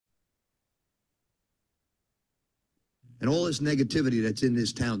And all this negativity that's in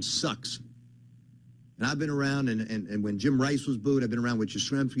this town sucks. And I've been around, and when Jim Rice was booed, I've been around with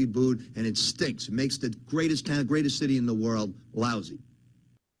Yastrzemski booed, and it stinks. It makes the greatest town, greatest city in the world lousy.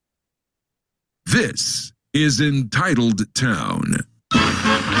 This is Entitled Town.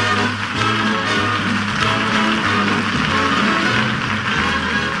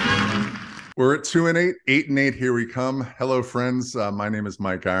 We're at 2-8, 8-8. Here we come. Hello, friends. My name is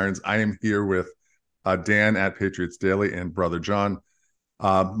Mike Irons. I am here with Dan at Patriots Daily and Brother John.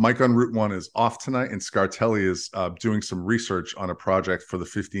 Mike on Route 1 is off tonight, and Scartelli is doing some research on a project for the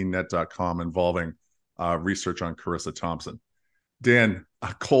 15net.com involving research on Carissa Thompson. Dan,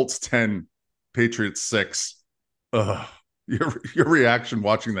 Colts 10, Patriots 6. Your reaction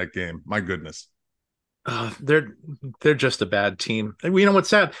watching that game, my goodness. They're just a bad team. And you know what's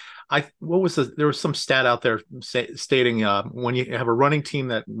sad? There was some stat out there stating when you have a running team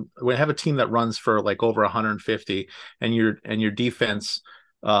when you have a team that runs for like over 150 and your defense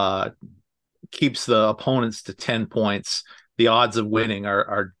keeps the opponents to 10 points, the odds of winning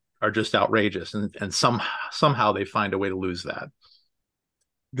are just outrageous, and somehow they find a way to lose that.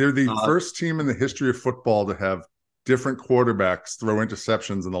 They're the first team in the history of football to have different quarterbacks throw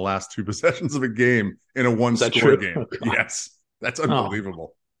interceptions in the last two possessions of a game in a one-score game. Oh, yes, that's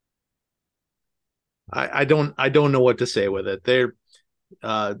unbelievable. I don't know what to say with it.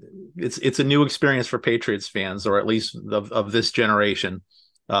 It's a new experience for Patriots fans, or at least of this generation,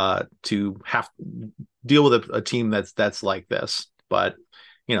 to have to deal with a team that's like this. But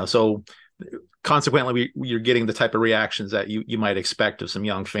so consequently, you're getting the type of reactions that you might expect of some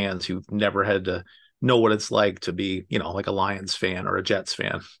young fans who've never had to know what it's like to be, like a Lions fan or a Jets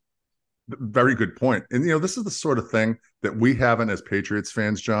fan. Very good point. And, this is the sort of thing that we haven't, as Patriots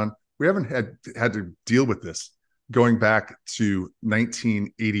fans, John, we haven't had to deal with this going back to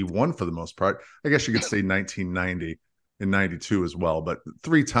 1981 for the most part. I guess you could say 1990 and 92 as well, but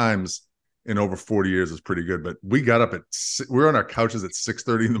 3 times in over 40 years is pretty good. But we got up we're on our couches at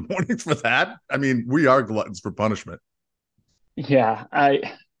 6:30 in the morning for that. I mean, we are gluttons for punishment. Yeah,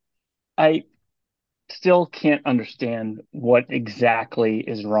 I still can't understand what exactly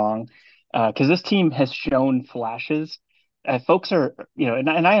is wrong, because this team has shown flashes. Folks are, and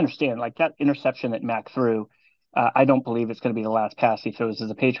I understand, like that interception that Mac threw, I don't believe it's going to be the last pass he throws as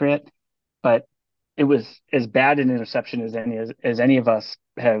a Patriot, but it was as bad an interception as any of us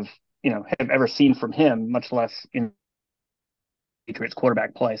have ever seen from him, much less in Patriots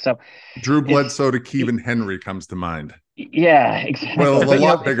quarterback play. So Drew Bledsoe to Kevin Henry comes to mind. Yeah, exactly. Well, a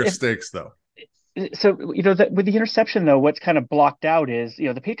lot bigger stakes though. So, with the interception, though, what's kind of blocked out is,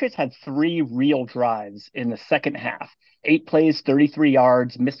 the Patriots had 3 real drives in the second half. 8 plays, 33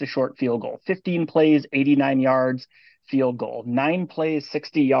 yards, missed a short field goal. 15 plays, 89 yards, field goal. 9 plays,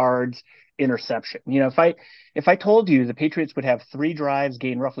 60 yards, interception. If I told you the Patriots would have 3 drives,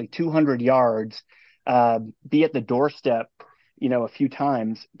 gain roughly 200 yards, be at the doorstep, a few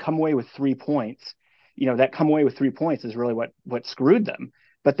times, come away with 3 points, that come away with 3 points is really what screwed them.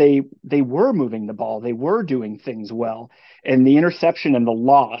 But they were moving the ball. They were doing things well. And the interception and the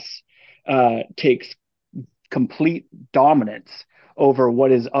loss takes complete dominance over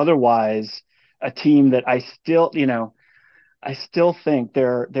what is otherwise a team that I still think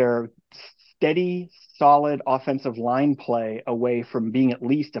they're steady, solid offensive line play away from being at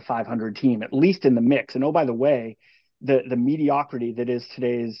least a 500 team, at least in the mix. And oh, by the way, the mediocrity that is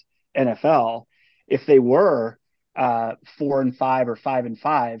today's NFL, if they were 4-5 or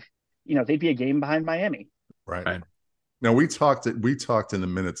 5-5, they'd be a game behind Miami. Right. Now we talked in the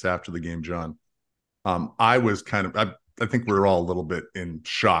minutes after the game, John. I was I think we were all a little bit in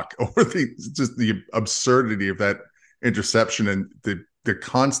shock over the absurdity of that interception and the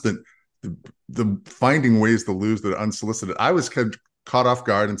constant the finding ways to lose that are unsolicited. I was kind of caught off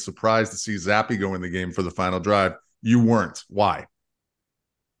guard and surprised to see Zappe go in the game for the final drive. You weren't. Why?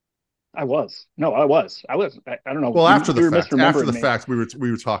 I was. I don't know. Well, after the fact, we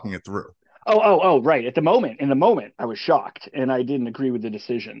were talking it through. Oh, right. In the moment, I was shocked and I didn't agree with the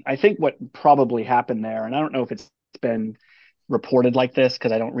decision. I think what probably happened there, and I don't know if it's been reported like this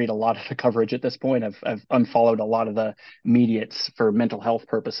because I don't read a lot of the coverage at this point. I've unfollowed a lot of the mediates for mental health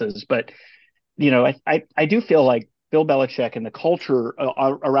purposes, but I do feel like Bill Belichick and the culture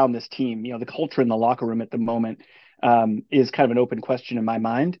around this team, the culture in the locker room at the moment is kind of an open question in my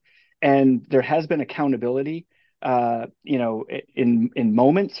mind. And there has been accountability, in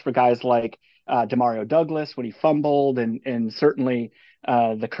moments for guys like Demario Douglas when he fumbled, and certainly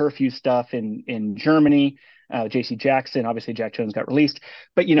the curfew stuff in Germany. J.C. Jackson, obviously Jack Jones got released,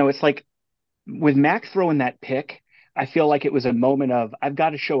 but it's like with Mac throwing that pick, I feel like it was a moment of I've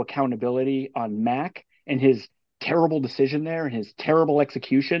got to show accountability on Mac and his terrible decision there and his terrible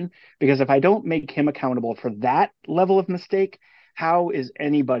execution. Because if I don't make him accountable for that level of mistake, how is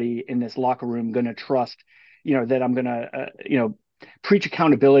anybody in this locker room going to trust, that I'm going to, preach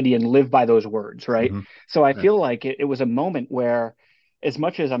accountability and live by those words, right? Mm-hmm. So I feel like it was a moment where, as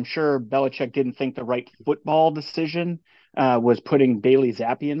much as I'm sure Belichick didn't think the right football decision was putting Bailey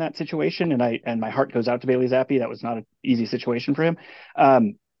Zappi in that situation, and my heart goes out to Bailey Zappi. That was not an easy situation for him.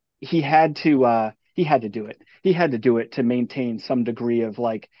 He had to do it. He had to do it to maintain some degree of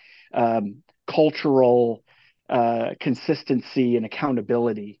cultural consistency and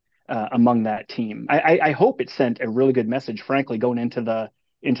accountability among that team. I hope it sent a really good message, frankly, going into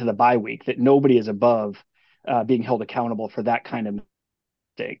the bye week, that nobody is above being held accountable for that kind of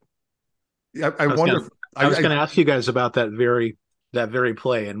mistake. Yeah, I wonder. I was going to ask you guys about that very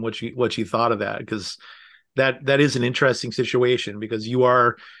play and what you thought of that, because that is an interesting situation, because you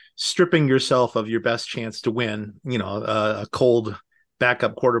are stripping yourself of your best chance to win. A cold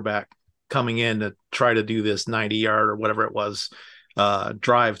backup quarterback coming in to try to do this 90-yard or whatever it was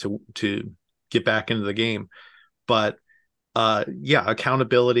drive to get back into the game. But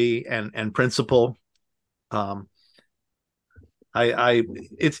accountability and principle.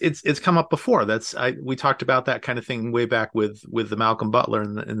 It's come up before. We talked about that kind of thing way back with the Malcolm Butler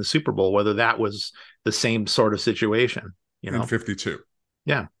in the Super Bowl, whether that was the same sort of situation, in 52.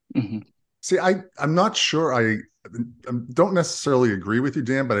 Yeah. Mm-hmm. See, I'm not sure. I don't necessarily agree with you,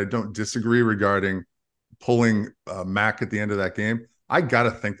 Dan, but I don't disagree regarding pulling Mac at the end of that game. I got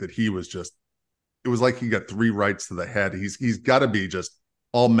to think that it was like he got 3 rights to the head. He's got to be just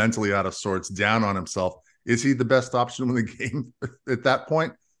all mentally out of sorts, down on himself. Is he the best option in the game at that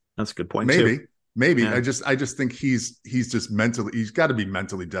point? That's a good point. Maybe. Yeah. I just think he's just mentally, he's got to be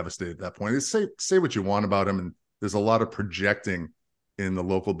mentally devastated at that point. Say what you want about him, and there's a lot of projecting in the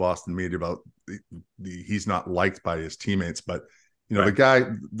local Boston media about he's not liked by his teammates, but right.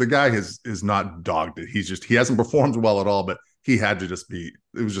 the guy is not dogged it. He hasn't performed well at all, but he had to just be.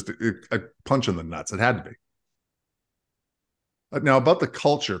 It was just a punch in the nuts. It had to be. Now about the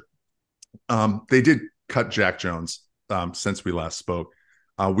culture, they did cut Jack Jones since we last spoke.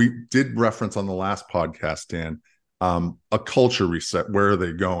 We did reference on the last podcast, Dan, a culture reset. Where are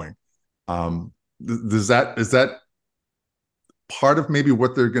they going? Is that part of maybe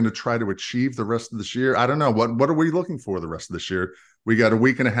what they're going to try to achieve the rest of this year? I don't know. What are we looking for the rest of this year? We got a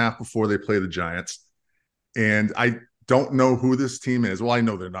week and a half before they play the Giants, and I don't know who this team is. Well, I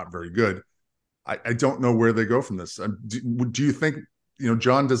know they're not very good. I don't know where they go from this. Do you think,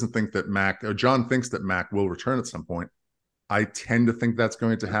 John doesn't think that John thinks that Mac will return at some point. I tend to think that's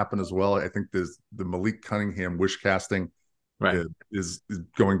going to happen as well. I think there's the Malik Cunningham wish casting, right, is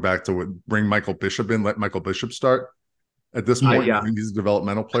going back to bring Michael Bishop in, let Michael Bishop start at this point. I think he's a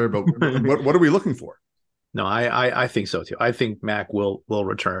developmental player, but what are we looking for? No, I think so too. I think Mac will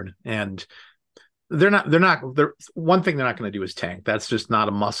return, and they're one thing they're not going to do is tank. That's just not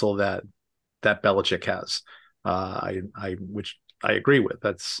a muscle that Belichick has. Which I agree with.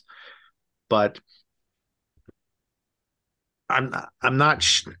 But I'm not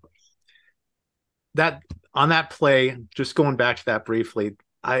that on that play. Just going back to that briefly,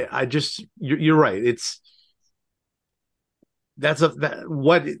 you're right.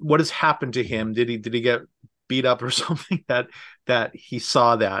 What has happened to him? Did he get beat up or something that he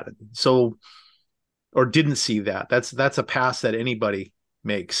saw that or didn't see that? That's a pass that anybody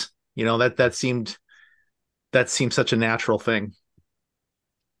makes. That seemed such a natural thing.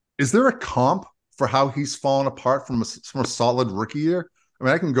 Is there a comp for how he's fallen apart from a solid rookie year? I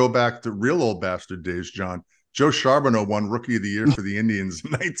mean, I can go back to real old bastard days, John. Joe Charbonneau won Rookie of the Year for the Indians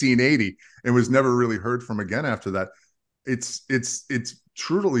in 1980 and was never really heard from again after that. It's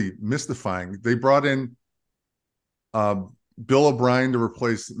truly mystifying. They brought in Bill O'Brien to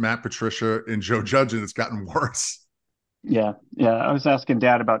replace Matt Patricia and Joe Judge, and it's gotten worse. Yeah. I was asking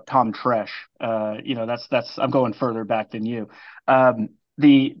Dad about Tom Tresh. That's I'm going further back than you.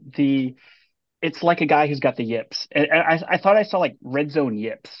 It's like a guy who's got the yips. I thought I saw like red zone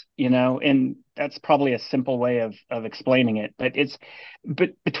yips, and that's probably a simple way of explaining it. But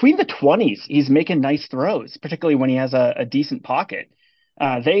between the 20s, he's making nice throws, particularly when he has a decent pocket.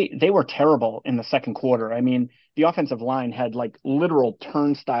 They were terrible in the second quarter. I mean, the offensive line had like literal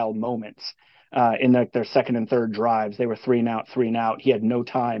turnstile moments in their second and third drives. They were 3 and out. He had no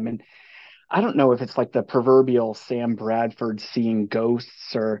time. And I don't know if it's like the proverbial Sam Bradford seeing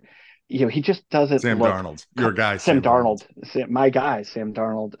ghosts or, he just doesn't Sam Darnold, your guy. Sam Darnold. My guy, Sam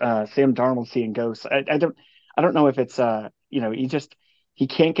Darnold. Sam Darnold seeing ghosts. I don't know if it's, he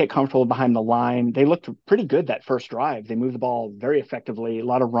can't get comfortable behind the line. They looked pretty good that first drive. They moved the ball very effectively, a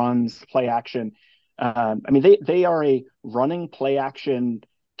lot of runs, play action. I mean, they are a running play action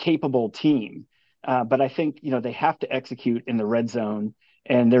capable team, but I think they have to execute in the red zone,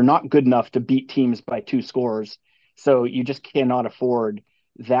 and they're not good enough to beat teams by 2 scores. So you just cannot afford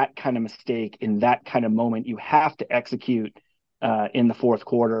that kind of mistake in that kind of moment. You have to execute in the fourth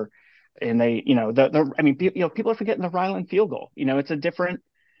quarter, and they, I mean, people are forgetting the Ryland field goal. It's a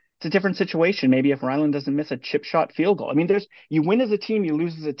different situation. Maybe if Ryland doesn't miss a chip shot field goal. I mean, you win as a team, you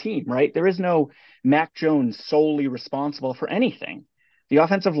lose as a team, right? There is no Mac Jones solely responsible for anything. The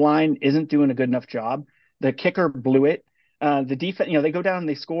offensive line isn't doing a good enough job. The kicker blew it. The defense, they go down and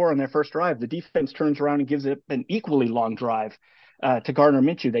they score on their first drive. The defense turns around and gives it an equally long drive to Gardner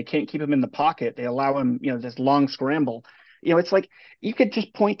Minshew. They can't keep him in the pocket. They allow him, this long scramble. It's like you could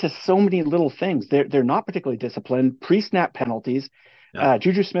just point to so many little things. They're not particularly disciplined. Pre-snap penalties. Yeah.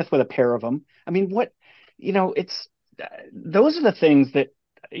 Juju Smith with a pair of them. I mean, it's those are the things that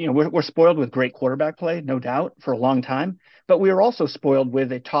we're spoiled with great quarterback play, no doubt, for a long time. But we are also spoiled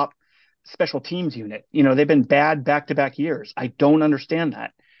with a top special teams unit. They've been bad back-to-back years. I don't understand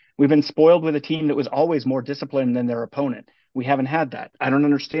that. We've been spoiled with a team that was always more disciplined than their opponent. We haven't had that. I don't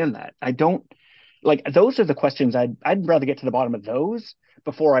understand that. I don't like. Those are the questions I'd rather get to the bottom of those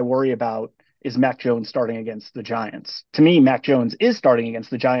before I worry about, is Mac Jones starting against the Giants? To me, Mac Jones is starting against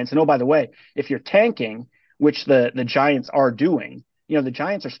the Giants. And oh, by the way, if you're tanking, which the Giants are doing, the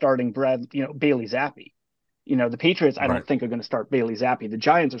Giants are starting Bailey Zappi. The Patriots, I don't think are going to start Bailey Zappi. The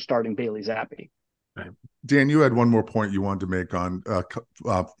Giants are starting Bailey Zappi. Right. Dan, you had one more point you wanted to make on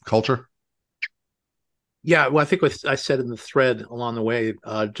culture. Yeah, well, I think what I said in the thread along the way,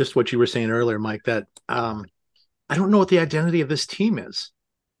 just what you were saying earlier, Mike, that I don't know what the identity of this team is.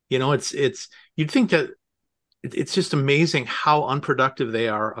 It's you'd think that it's just amazing how unproductive they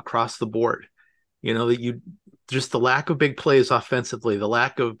are across the board. That just the lack of big plays offensively, the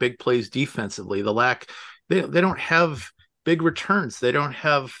lack of big plays defensively, they don't have big returns. They don't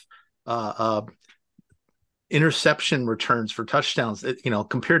have interception returns for touchdowns.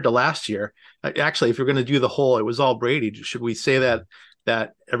 Compared to last year, actually, if you're going to do the whole, it was all Brady. Should we say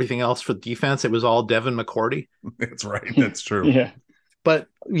that everything else for defense, it was all Devin McCourty? That's right. That's true. Yeah. But,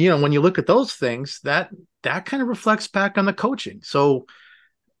 when you look at those things, that kind of reflects back on the coaching. So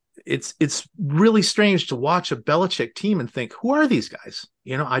it's really strange to watch a Belichick team and think, who are these guys?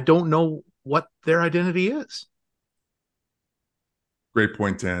 I don't know what their identity is. Great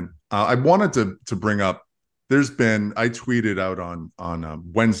point, Dan. I wanted to bring up, I tweeted out on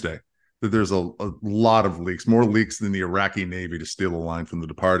Wednesday that there's a lot of leaks, more leaks than the Iraqi Navy, to steal a line from The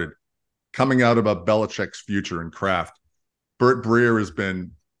Departed, coming out about Belichick's future in Kraft. Burt Breer has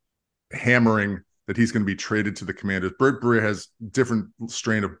been hammering that he's going to be traded to the Commanders. Burt Breer has different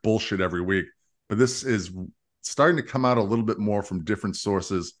strain of bullshit every week, but this is starting to come out a little bit more from different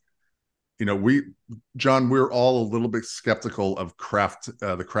sources. John, we're all a little bit skeptical of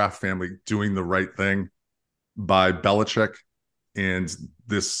the Kraft family doing the right thing by Belichick, and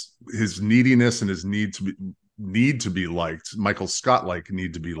his neediness and his need to be liked, Michael Scott-like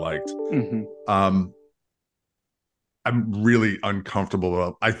need to be liked. Mm-hmm. I'm really uncomfortable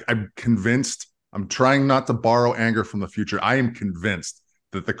about. I'm convinced. I'm trying not to borrow anger from the future. I am convinced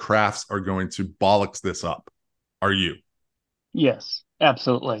that the Krafts are going to bollocks this up. Are you? Yes,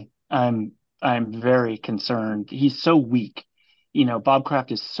 absolutely. I'm very concerned. He's so weak. Bob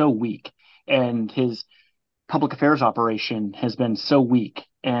Kraft is so weak, and his public affairs operation has been so weak.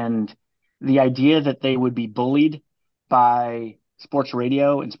 And the idea that they would be bullied by sports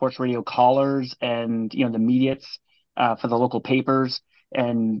radio and sports radio callers and the mediates for the local papers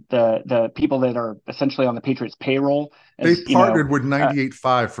and the people that are essentially on the Patriots payroll. They partnered with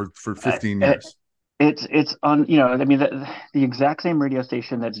 98.5 for 15 years. It's on, I mean, the exact same radio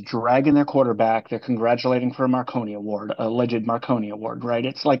station that's dragging their quarterback. They're congratulating for a Marconi Award, alleged Marconi Award, right?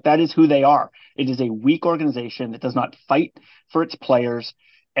 It's like, that is who they are. It is a weak organization that does not fight for its players.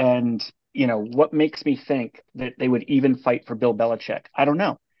 And, what makes me think that they would even fight for Bill Belichick? I don't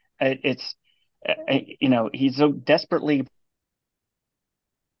know. He's so desperately.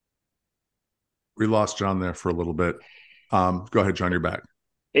 We lost John there for a little bit. Go ahead, John, you're back.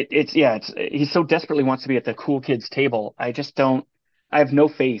 He so desperately wants to be at the cool kids table. I have no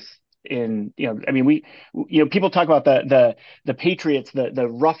faith in, I mean, people talk about the Patriots, the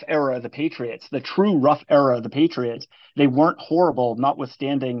rough era of the Patriots, the true rough era of the Patriots. They weren't horrible,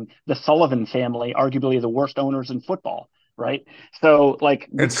 notwithstanding the Sullivan family, arguably the worst owners in football. Right. So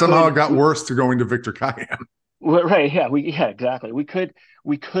and somehow it got worse to going to Victor Kiam. Right. Yeah. Exactly. We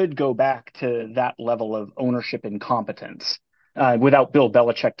could go back to that level of ownership incompetence without Bill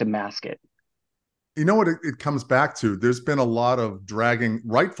Belichick to mask it. You know what it comes back to? There's been a lot of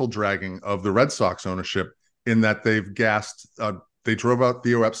rightful dragging of the Red Sox ownership in that they've gassed. They drove out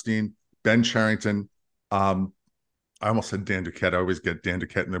Theo Epstein, Ben Cherington. I almost said Dan Duquette. I always get Dan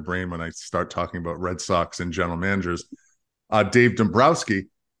Duquette in the brain when I start talking about Red Sox and general managers. Dave Dombrowski.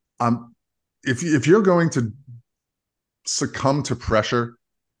 If you're going to succumb to pressure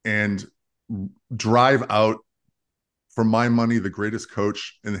and drive out, for my money, the greatest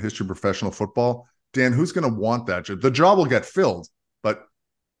coach in the history of professional football, Dan, who's going to want that job? The job will get filled, but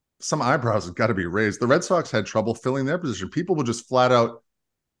some eyebrows have got to be raised. The Red Sox had trouble filling their position. People were just flat out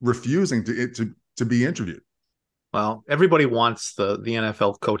refusing to be interviewed. Well, everybody wants the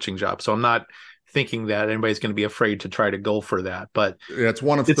NFL coaching job, so I'm not thinking that anybody's going to be afraid to try to go for that. But yeah, it's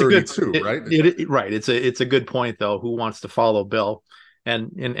one of 32, right? Right. It's a good point, though. Who wants to follow Bill,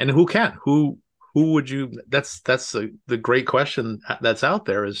 and who can? Who would you? That's the great question that's out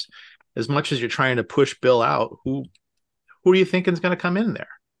there. Is as much as you're trying to push Bill out, who do you think is going to come in there?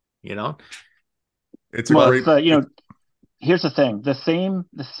 You know, it's a great. Here's the thing: the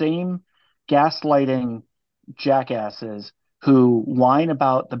same gaslighting jackasses who whine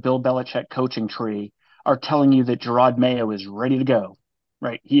about the Bill Belichick coaching tree are telling you that Gerard Mayo is ready to go,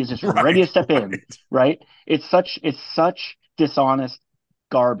 right? He is just ready to step in, right? It's such dishonest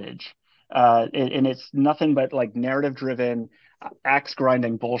garbage, and it's nothing but like narrative driven, axe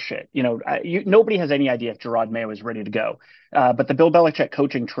grinding bullshit. Nobody has any idea if Gerard Mayo is ready to go, but the Bill Belichick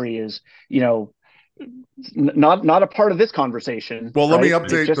coaching tree is, not a part of this conversation. Well, let right? me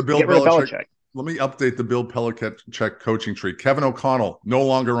update the Bill Belichick. Let me update the Bill Belichick coaching tree. Kevin O'Connell, no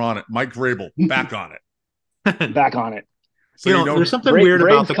longer on it. Mike Vrabel, back on it. Back on it. So there's something weird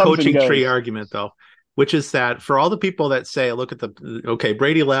about the coaching tree argument, though, which is that for all the people that say, look at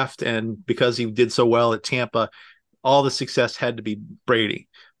Brady left, and because he did so well at Tampa, all the success had to be Brady.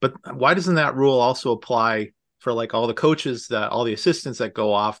 But why doesn't that rule also apply for like all the coaches, all the assistants that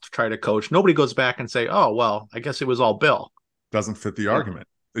go off to try to coach? Nobody goes back and say, oh, well, I guess it was all Bill. Doesn't fit the argument.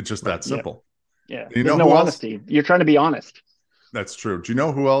 It's just that simple. Yeah. There's no honesty. You're trying to be honest. That's true. Do you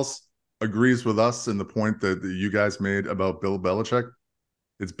know who else agrees with us in the point that you guys made about Bill Belichick?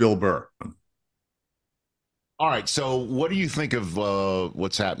 It's Bill Burr. All right. So what do you think of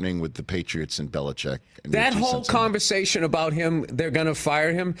what's happening with the Patriots and Belichick? That whole conversation about him, they're going to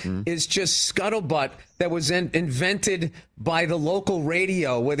fire him, is just scuttlebutt that was invented by the local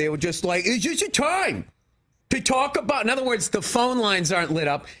radio where they were just like, it's just a time to talk about. In other words, the phone lines aren't lit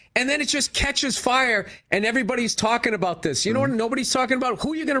up. And then it just catches fire, and everybody's talking about this. You know what nobody's talking about?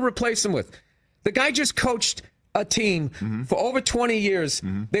 Who are you going to replace him with? The guy just coached a team for over 20 years.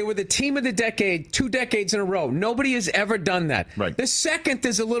 They were the team of the decade, 2 decades in a row. Nobody has ever done that. Right. The second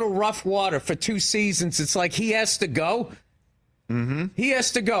there's a little rough water for 2 seasons, it's like he has to go. He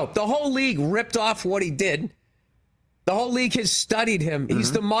has to go. The whole league ripped off what he did. The whole league has studied him.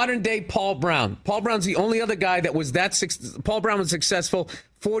 He's the modern day Paul Brown. Paul Brown's the only other guy that was Paul Brown was successful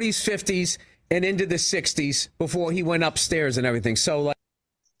 40s, 50s, and into the 60s before he went upstairs and everything. So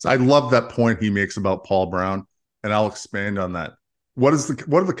I love that point he makes about Paul Brown, and I'll expand on that. What have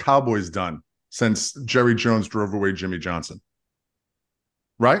the Cowboys done since Jerry Jones drove away Jimmy Johnson?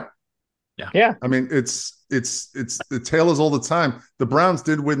 Right? Yeah. I mean, it's the tale is all the time. The Browns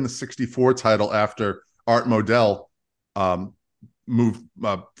did win the 64 title after Art Modell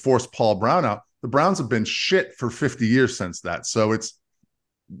forced Paul Brown out. The Browns have been shit for 50 years since that. So it's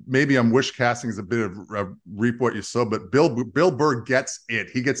maybe I'm wish casting is a bit of reap what you sow, but Bill Burr gets it.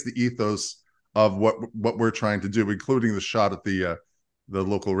 He gets the ethos of what we're trying to do, including the shot at the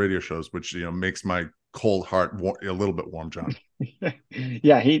local radio shows, which makes my cold heart a little bit warm, John.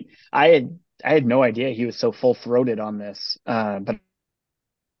 Yeah, I had no idea he was so full throated on this, but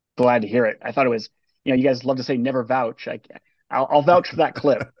glad to hear it. I thought it was, you guys love to say never vouch. I'll vouch for that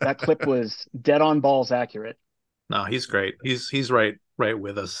clip. That clip was dead on balls accurate. No, he's great. He's right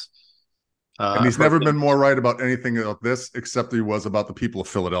with us. And he's never been more right about anything about this, except he was about the people of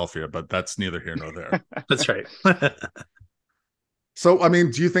Philadelphia, but that's neither here nor there. That's right. So, I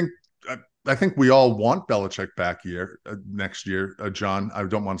mean, do you think, I think we all want Belichick back next year, John. I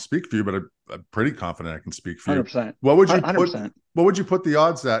don't want to speak for you, but I'm pretty confident I can speak for you. 100%. What would you 100%. What would you put the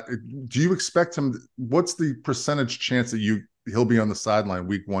odds at? Do you expect him? What's the percentage chance that he'll be on the sideline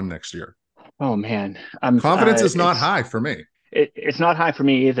week 1 next year? Oh man, confidence is not high for me. It's not high for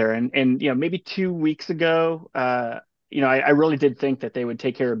me either. And maybe 2 weeks ago, I really did think that they would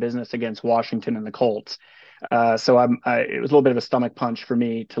take care of business against Washington and the Colts. So it was a little bit of a stomach punch for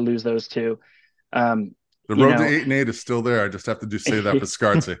me to lose those two. The road to 8-8 is still there. I just have to say that for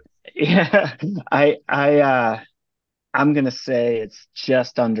Scartsy. Yeah, I'm going to say it's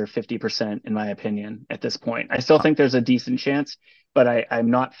just under 50% in my opinion at this point. I still think there's a decent chance, but I'm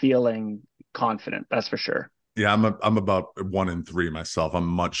not feeling confident. That's for sure. Yeah, I'm about 1 in 3 myself. I'm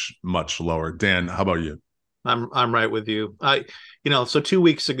much lower. Dan, how about you? I'm right with you. So 2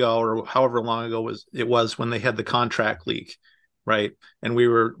 weeks ago or however long ago it was when they had the contract leak, right? And we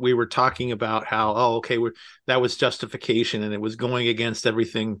were talking about how, that was justification and it was going against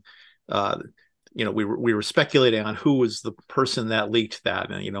everything. We were speculating on who was the person that leaked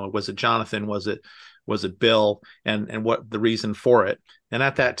that, and was it Jonathan? Was it Bill? And what the reason for it? And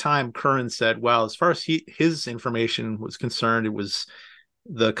at that time, Curran said, well, as far as his information was concerned, it was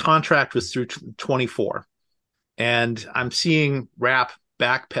the contract was through 24. And I'm seeing Rap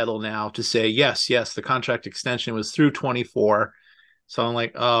backpedal now to say, yes, the contract extension was through 24. So I'm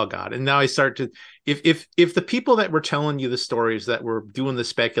like, oh God. And now I start to, if the people that were telling you the stories that were doing the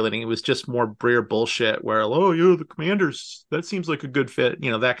speculating, it was just more Breer bullshit where, the Commanders, that seems like a good fit,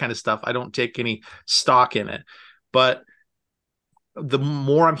 that kind of stuff. I don't take any stock in it. But the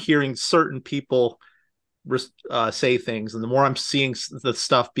more I'm hearing certain people say things, and the more I'm seeing the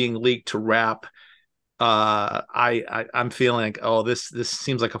stuff being leaked to Rap, I'm feeling like, this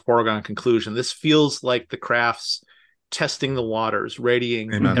seems like a foregone conclusion. This feels like the Krafts testing the waters,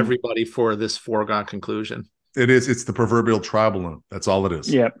 readying Amen. everybody for this foregone conclusion. It is. It's the proverbial trial balloon. That's all it is.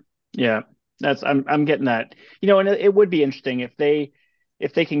 Yeah. I'm getting that. And it would be interesting if they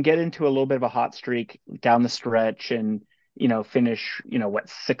can get into a little bit of a hot streak down the stretch and finish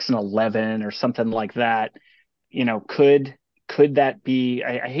 6-11 or something like that. Could that be?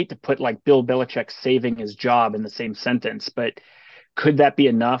 I hate to put like Bill Belichick saving his job in the same sentence, but could that be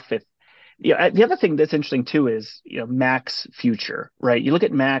enough? If the other thing that's interesting too is Mac's future, right? You look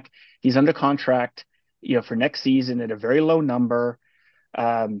at Mac; he's under contract, for next season at a very low number.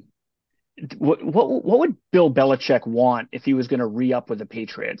 What would Bill Belichick want if he was going to re-up with the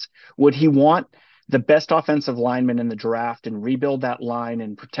Patriots? Would he want the best offensive lineman in the draft and rebuild that line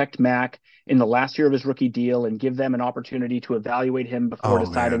and protect Mac in the last year of his rookie deal and give them an opportunity to evaluate him before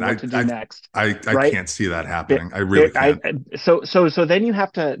deciding what to do next? I can't see that happening. I really can't. So then you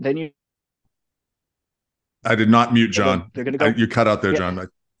have to I did not mute John. They're going to go. You cut out there, John.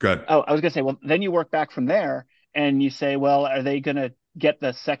 Good. Oh, I was going to say, well, then you work back from there and you say, well, are they going to get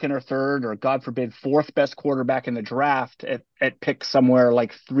the second or third or God forbid fourth best quarterback in the draft at pick somewhere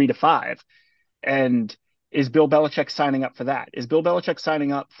like 3 to 5? And is Bill Belichick signing up for that? Is Bill Belichick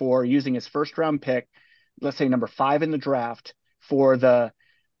signing up for using his first round pick, let's say number 5 in the draft, for the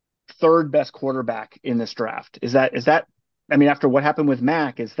third best quarterback in this draft? Is that after what happened with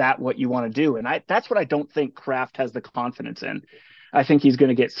Mac, is that what you want to do? And that's what I don't think Kraft has the confidence in. I think he's going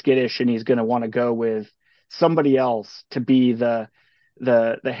to get skittish and he's going to want to go with somebody else to be the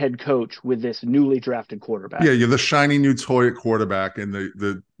head coach with this newly drafted quarterback. Yeah, you're the shiny new toy at quarterback and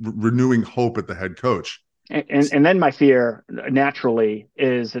the renewing hope at the head coach. And then my fear naturally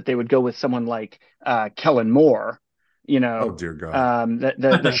is that they would go with someone like Kellen Moore, oh dear God,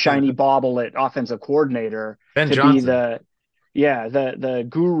 the shiny bauble at offensive coordinator Ben to Johnson. be the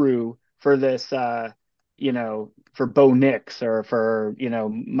guru for this, for Bo Nix or for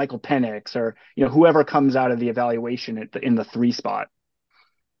Michael Penix or whoever comes out of the evaluation in the 3 spot.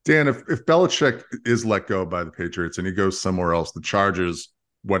 Dan, if Belichick is let go by the Patriots and he goes somewhere else, the Chargers,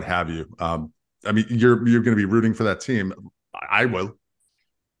 what have you, you're going to be rooting for that team. I will.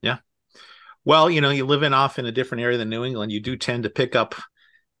 Yeah. Well, you live off in a different area than New England. You do tend to pick up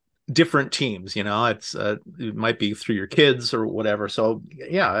different teams. It's it might be through your kids or whatever. So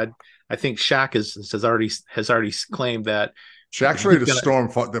yeah, I think Shaq has already claimed that Shaq's ready to storm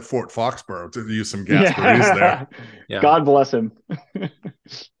the Fort Foxborough to use some gas breeze there. Yeah. God bless him.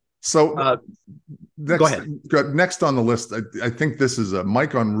 So go ahead. Next on the list, I think this is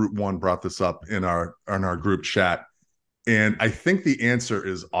Mike on Route 1 brought this up in our group chat, and I think the answer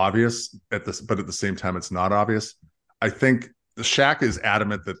is obvious but at the same time it's not obvious. I think Shaq is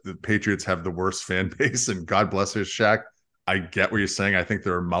adamant that the Patriots have the worst fan base, and God bless his Shaq. I get what you're saying. I think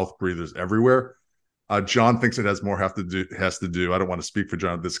there are mouth breathers everywhere. John thinks it has to do. I don't want to speak for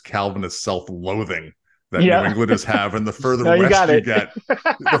John. This Calvinist self-loathing that New Englanders have, and the further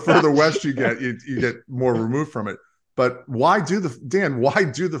the further west you get, you get more removed from it. But why do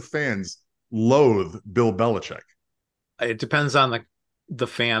the fans loathe Bill Belichick? It depends on the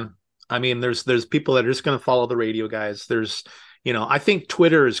fan. There's people that are just going to follow the radio guys. There's, I think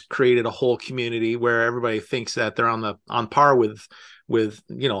Twitter has created a whole community where everybody thinks that they're on par with,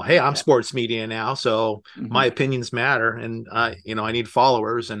 hey, I'm sports media now, so my opinions matter, and I need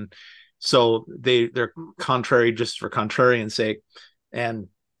followers, and so they're contrary just for contrarian's sake. And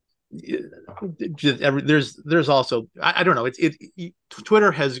there's also I don't know.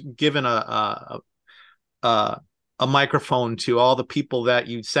 Twitter has given a microphone to all the people that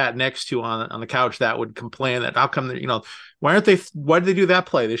you sat next to on the couch that would complain that how come why did they do that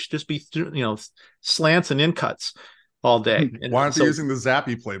play? They should just be slants and in cuts all day. And why aren't they using the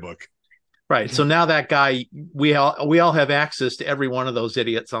Zappy playbook? Right. So now that guy, we all have access to every one of those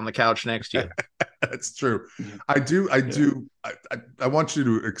idiots on the couch next to you. That's true. I want you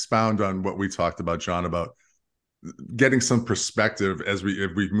to expound on what we talked about, John, about getting some perspective as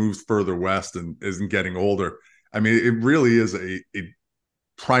we've moved further west and isn't getting older. I mean, it really is a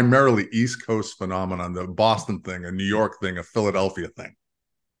primarily East Coast phenomenon, the Boston thing, a New York thing, a Philadelphia thing.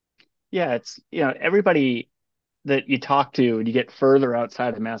 Yeah, it's everybody that you talk to and you get further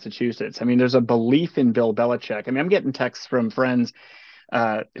outside of Massachusetts. I mean, there's a belief in Bill Belichick. I mean, I'm getting texts from friends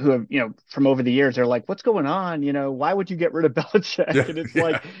who have, from over the years, they're like, what's going on? Why would you get rid of Belichick? And it's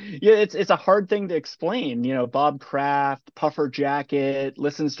like, it's a hard thing to explain. Bob Kraft, puffer jacket,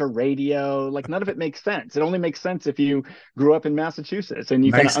 listens to radio. Like, none of it makes sense. It only makes sense if you grew up in Massachusetts and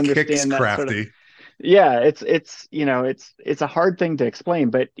you kind of understand that sort of. Yeah, it's a hard thing to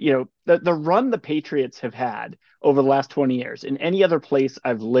explain, but the run the Patriots have had over the last 20 years in any other place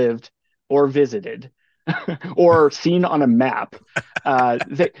I've lived or visited or seen on a map,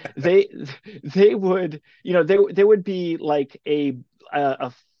 they would be like a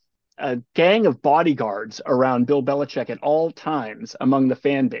gang of bodyguards around Bill Belichick at all times among the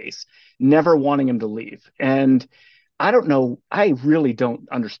fan base, never wanting him to leave. And I don't know. I really don't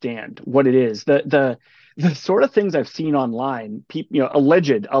understand what it is. The sort of things I've seen online, people,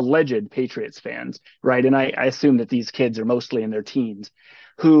 alleged Patriots fans, right? And I assume that these kids are mostly in their teens,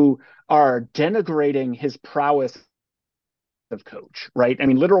 who are denigrating his prowess of coach, right? I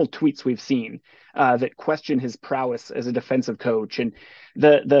mean, literal tweets we've seen that question his prowess as a defensive coach, and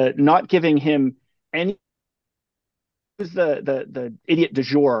the not giving him any. Who's the idiot du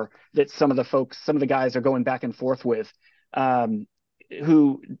jour that some of the guys are going back and forth with,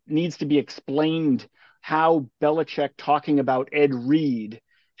 who needs to be explained how Belichick talking about Ed Reed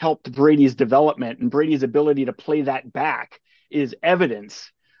helped Brady's development and Brady's ability to play that back is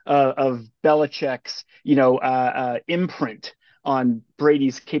evidence of Belichick's imprint on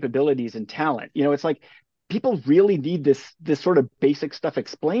Brady's capabilities and talent. It's like people really need this sort of basic stuff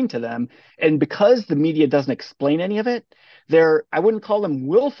explained to them. And because the media doesn't explain any of it, I wouldn't call them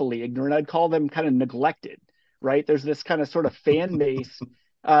willfully ignorant. I'd call them kind of neglected, right? There's this kind of sort of fan base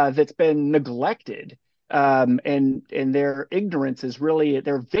that's been neglected. And their ignorance is really,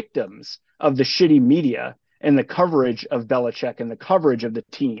 they're victims of the shitty media and the coverage of Belichick and the coverage of the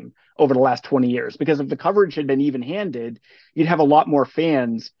team over the last 20 years. Because if the coverage had been even handed, you'd have a lot more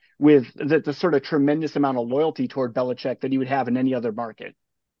fans with the sort of tremendous amount of loyalty toward Belichick that you would have in any other market.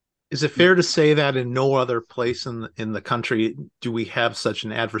 Is it fair to say that in no other place in the country do we have such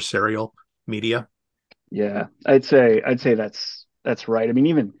an adversarial media? Yeah, I'd say that's right. I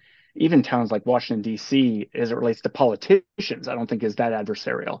mean, even towns like Washington, D.C., as it relates to politicians, I don't think is that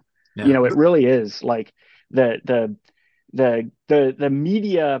adversarial. Yeah. It really is like the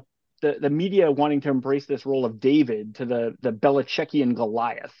media. The media wanting to embrace this role of David to the Belichickian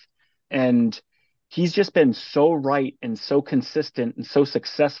Goliath. And he's just been so right and so consistent and so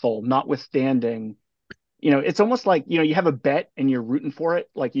successful, notwithstanding, it's almost like, you have a bet and you're rooting for it.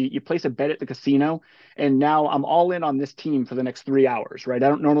 Like you place a bet at the casino and now I'm all in on this team for the next 3 hours, right? I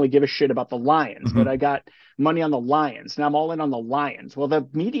don't normally give a shit about the Lions, but I got money on the Lions. Now I'm all in on the Lions. Well, the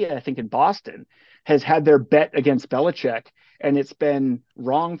media, I think in Boston has had their bet against Belichick and it's been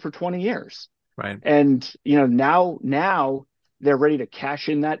wrong for 20 years. Right. And, now they're ready to cash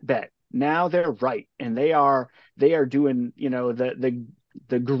in that bet. Now they're right. And they are doing,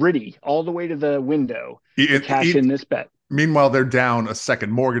 the gritty all the way to the window to cash in this bet. Meanwhile, they're down a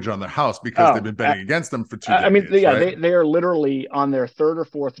second mortgage on their house because they've been betting against them for 2 decades. I mean, yeah, right? they are literally on their third or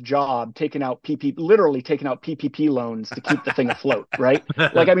fourth job taking out PPP loans to keep the thing afloat, right?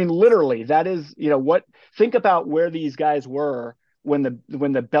 Like, I mean, literally, that is, think about where these guys were when the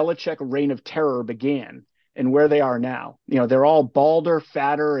Belichick reign of terror began and where they are now. They're all balder,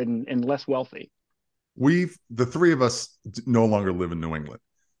 fatter, and less wealthy. The three of us no longer live in New England.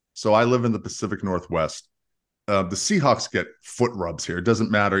 So I live in the Pacific Northwest. The Seahawks get foot rubs here. It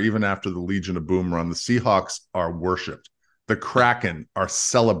doesn't matter. Even after the Legion of Boom run, the Seahawks are worshipped. The Kraken are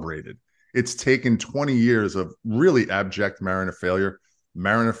celebrated. It's taken 20 years of really abject Mariner failure.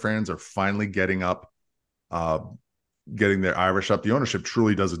 Mariner fans are finally getting up, getting their Irish up. The ownership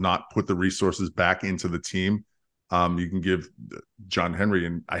truly does not put the resources back into the team. You can give John Henry,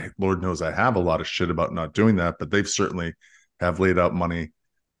 and Lord knows I have a lot of shit about not doing that, but they've certainly have laid out money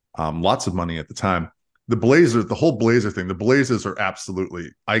lots of money at the time. The Blazers, the whole Blazer thing, the Blazers are absolutely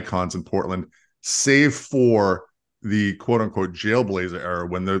icons in Portland, save for the quote-unquote jail Blazer era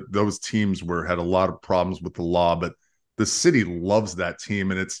when those teams had a lot of problems with the law, but the city loves that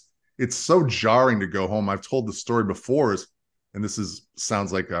team, and it's so jarring to go home. I've told the story before, and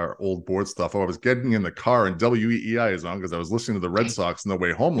sounds like our old board stuff. I was getting in the car and WEEI is on because I was listening to the Red Sox on the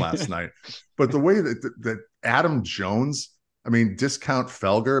way home last night. But the way that Adam Jones, I mean, discount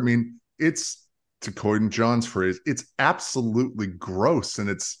Felger, I mean, it's, to coin John's phrase, it's absolutely gross.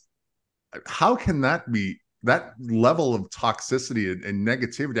 And how can that be, that level of toxicity and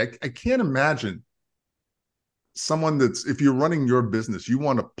negativity? I can't imagine someone if you're running your business, you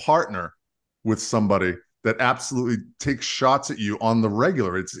want to partner with somebody that absolutely takes shots at you on the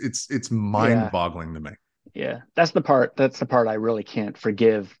regular. It's mind-boggling to me. Yeah, that's the part I really can't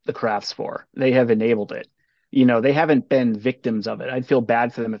forgive the Krafts for. They have enabled it. They haven't been victims of it. I'd feel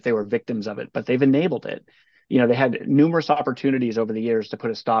bad for them if they were victims of it, but they've enabled it. They had numerous opportunities over the years to put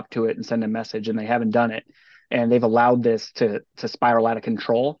a stop to it and send a message, and they haven't done it. And they've allowed this to spiral out of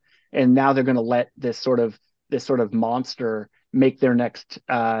control. And now they're going to let this sort of monster make their next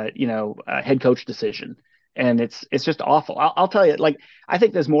head coach decision. And it's just awful. I'll tell you, I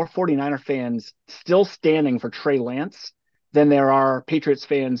think there's more 49er fans still standing for Trey Lance than there are Patriots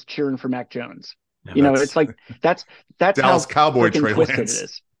fans cheering for Mac Jones. Yeah, it's like that's Dallas how Cowboy Trey twisted Lance. It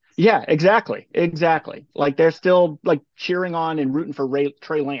is. Yeah, exactly. Like they're still cheering on and rooting for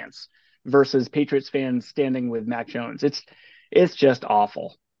Trey Lance versus Patriots fans standing with Mac Jones. It's just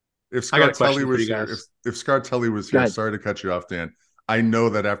awful. If Scartelli was here, if Scartelli was here, sorry to cut you off, Dan. I know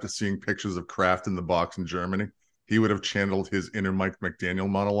that after seeing pictures of Kraft in the box in Germany, he would have channeled his inner Mike McDaniel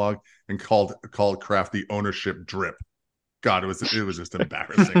monologue and called Kraft the ownership drip. God, it was just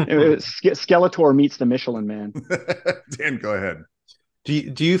embarrassing. It was Skeletor meets the Michelin Man. Dan, go ahead.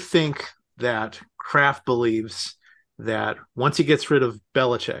 Do you think that Kraft believes that once he gets rid of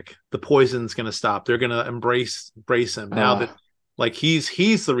Belichick, the poison's going to stop? They're going to embrace him now that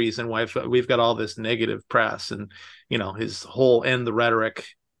he's the reason why we've got all this negative press and his whole end the rhetoric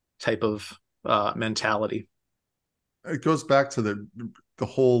type of mentality. It goes back to the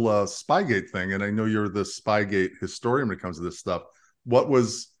whole Spygate thing, and I know you're the Spygate historian when it comes to this stuff. What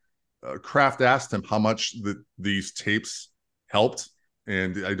was Kraft asked him how much these tapes helped,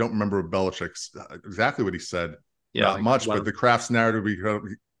 and I don't remember Belichick's exactly what he said. Yeah, not much, but the Kraft's narrative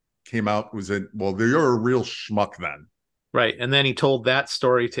came out was that, well, you're a real schmuck then. Right. And then he told that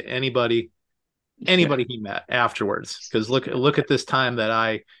story to anybody he met afterwards. Because look at this time that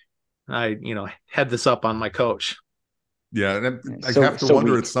I had this up on my coach. Yeah. And I have to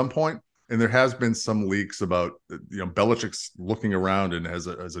wonder at some point, and there has been some leaks about, Belichick's looking around and has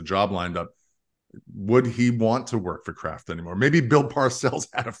a job lined up. Would he want to work for Kraft anymore? Maybe Bill Parcells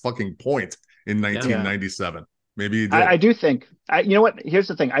had a fucking point in 1997. Maybe he did. I do think, you know what? Here's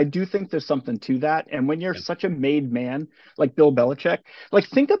the thing. I do think there's something to that. And when you're such a made man like Bill Belichick,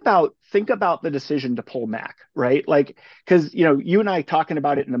 think about the decision to pull Mac, right? Because you and I talking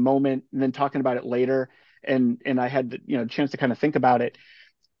about it in the moment, and then talking about it later, and I had the chance to kind of think about it.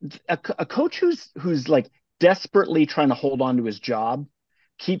 A coach who's desperately trying to hold on to his job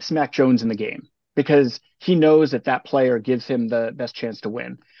keeps Mac Jones in the game because he knows that player gives him the best chance to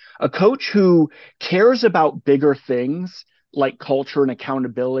win. A coach who cares about bigger things like culture and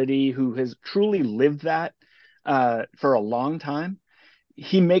accountability, who has truly lived that for a long time,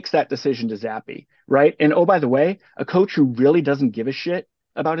 he makes that decision to Zappy, right? And oh, by the way, a coach who really doesn't give a shit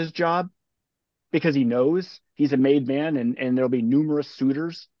about his job because he knows he's a made man and there'll be numerous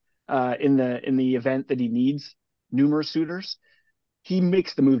suitors in the event that he needs numerous suitors, he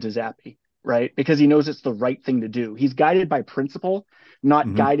makes the move to Zappy, right? Because he knows it's the right thing to do. He's guided by principle,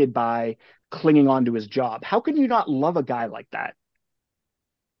 not guided by clinging on to his job. How can you not love a guy like that?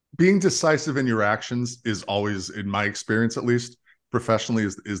 Being decisive in your actions is always, in my experience at least, professionally,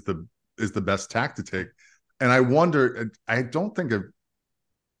 is the best tack to take. And I wonder, I don't think I've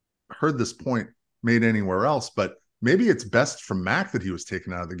heard this point made anywhere else, but maybe it's best for Mac that he was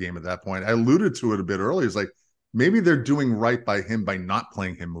taken out of the game at that point. I alluded to it a bit earlier. It's maybe they're doing right by him by not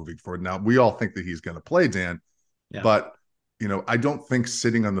playing him moving forward. Now, we all think that he's going to play, Dan, but I don't think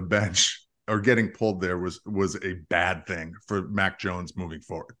sitting on the bench or getting pulled there was a bad thing for Mac Jones moving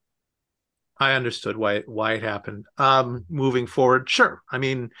forward. I understood why it happened. Moving forward, sure. I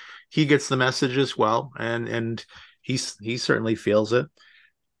mean, he gets the message as well, and he certainly feels it.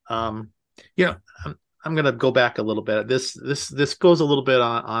 I'm going to go back a little bit. This goes a little bit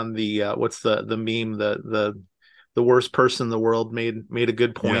on the what's the meme, the worst person in the world made a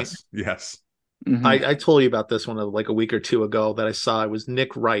good point. Yes. Mhm. I told you about this one like a week or two ago that I saw. It was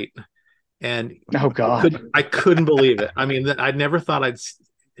Nick Wright, and Oh God. I couldn't believe it. I mean, I never thought I'd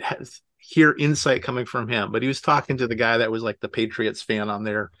hear insight coming from him, but he was talking to the guy that was like the Patriots fan on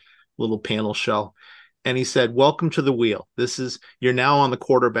their little panel show, and he said, "Welcome to the wheel. You're now on the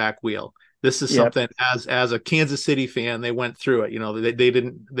quarterback wheel. This is Yep. something as a Kansas City fan, they went through it. You know,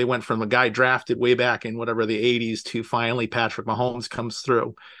 they went from a guy drafted way back in whatever the 80s to finally Patrick Mahomes comes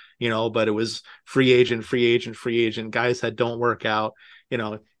through, you know, but it was free agent, free agent, free agent, guys that don't work out, you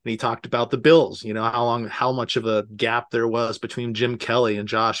know." And he talked about the Bills, you know, how much of a gap there was between Jim Kelly and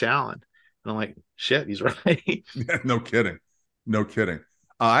Josh Allen. And I'm like, shit, he's right. Yeah, no kidding. No kidding.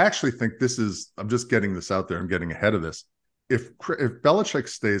 I actually think I'm just getting this out there. I'm getting ahead of this. If Belichick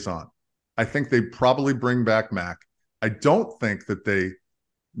stays on, I think they probably bring back Mac. I don't think that they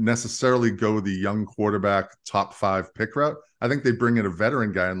necessarily go the young quarterback top 5 pick route. I think they bring in a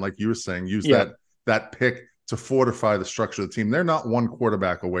veteran guy, and like you were saying, use that pick to fortify the structure of the team. They're not one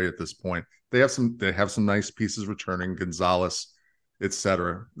quarterback away at this point. They have some nice pieces returning, Gonzalez,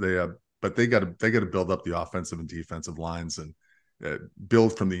 etc. But they got to build up the offensive and defensive lines and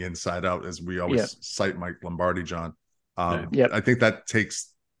build from the inside out, as we always cite Mike Lombardi, John. I think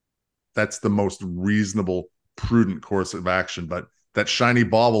that's the most reasonable, prudent course of action. But that shiny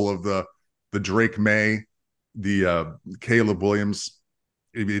bauble of the Drake May, the Caleb Williams,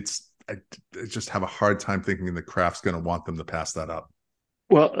 I just have a hard time thinking that Kraft's going to want them to pass that up.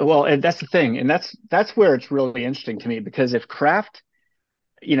 Well, and that's the thing, and that's where it's really interesting to me, because if Kraft,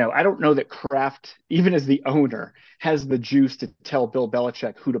 you know, I don't know that Kraft, even as the owner, has the juice to tell Bill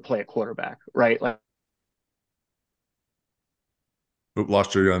Belichick who to play at quarterback, right? Like,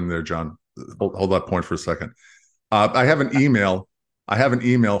 lost you on there, John. Hold that point for a second. I have an email.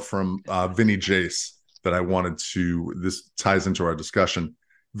 From Vinny Jace that I wanted to. This ties into our discussion.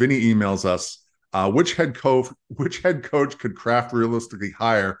 Vinny emails us, which head coach could Kraft realistically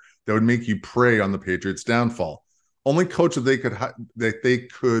hire that would make you prey on the Patriots' downfall? Only coach that they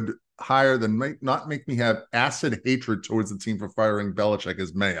could hire that might not make me have acid hatred towards the team for firing Belichick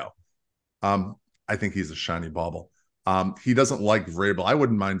is Mayo. I think he's a shiny bauble. He doesn't like Vrabel. I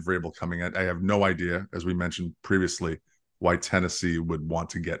wouldn't mind Vrabel coming in. I have no idea, as we mentioned previously, why Tennessee would want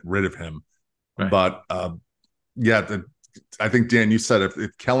to get rid of him. Right. But I think, Dan, you said if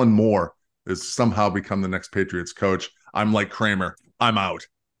Kellen Moore has somehow become the next Patriots coach, I'm like Kramer. I'm out.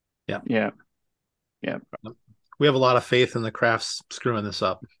 Yeah. We have a lot of faith in the Krafts screwing this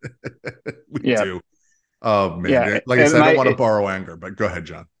up. We do. Oh, man. Yeah. Like I said, I don't want to borrow anger, but go ahead,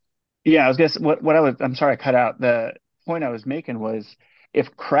 John. Yeah, I was guessing I'm sorry I cut out. The point I was making was,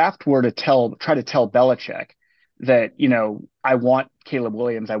 if Kraft were to try to tell Belichick that, you know, I want Caleb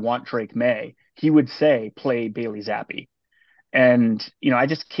Williams, I want Drake May, he would say, play Bailey Zappi. And, you know, I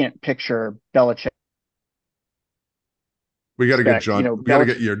just can't picture Belichick. We got to get John. We got to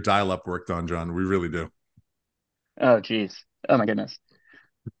get your dial-up worked on, John. We really do. Oh, geez. Oh, my goodness.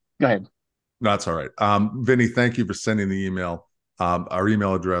 Go ahead. No, that's all right. Vinny, thank you for sending the email. Our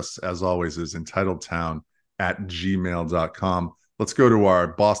email address, as always, is entitledtown@gmail.com. Let's go to our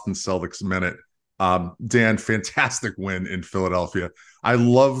Boston Celtics minute. Dan, fantastic win in Philadelphia. I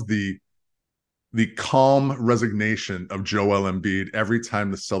love the calm resignation of Joel Embiid every time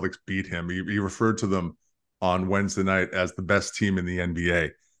the Celtics beat him. He referred to them on Wednesday night as the best team in the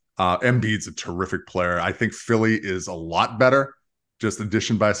NBA. Embiid's a terrific player. I think Philly is a lot better. Just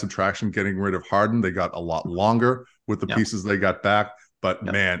addition by subtraction, getting rid of Harden. They got a lot longer with the pieces they got back. But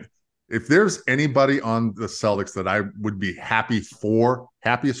man, if there's anybody on the Celtics that I would be happiest for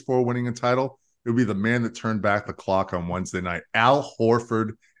winning a title, it would be the man that turned back the clock on Wednesday night. Al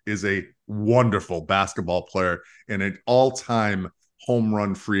Horford is a wonderful basketball player and an all-time home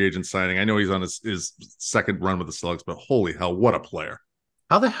run free agent signing. I know he's on his second run with the Celtics, but holy hell, what a player.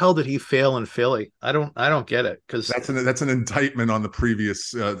 How the hell did he fail in Philly? I don't get it, because that's an indictment on the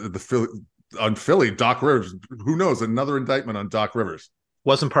previous on Philly. Doc Rivers, who knows? Another indictment on Doc Rivers.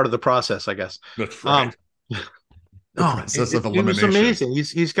 Wasn't part of the process, I guess. That's right. Process of elimination. It was amazing.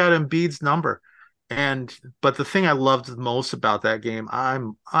 He's got Embiid's number, but the thing I loved the most about that game,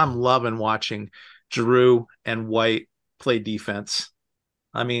 I'm loving watching Giroux and White play defense.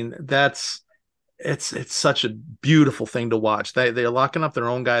 I mean, it's such a beautiful thing to watch. They're locking up their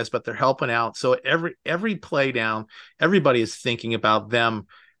own guys, but they're helping out. So every play down, everybody is thinking about them.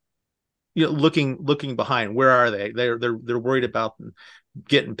 You know, looking behind. Where are they? They're worried about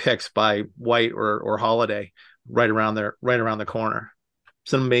getting picks by White or Holiday right around the corner.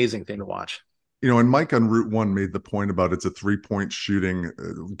 It's an amazing thing to watch. You know, and Mike on Route 1 made the point about it's a 3-point shooting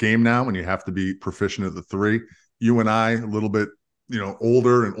game now, and you have to be proficient at the three. You and I, a little bit,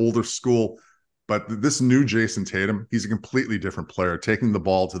 older school. But this new Jason Tatum, he's a completely different player, taking the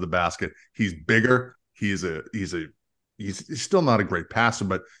ball to the basket. He's bigger. He's still not a great passer,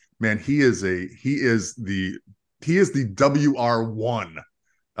 but man, he is the WR1,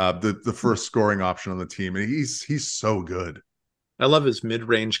 the first scoring option on the team, and he's so good. I love his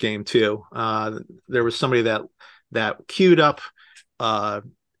mid-range game too. There was somebody that queued up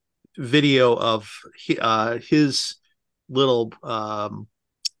video of his little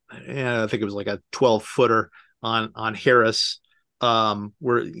I think it was like a 12-footer on Harris,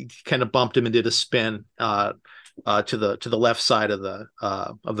 where he kind of bumped him and did a spin to the left side of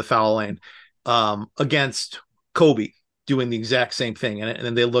the foul lane against Kobe, doing the exact same thing,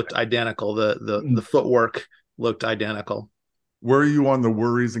 and they looked identical. The footwork looked identical. Where are you on the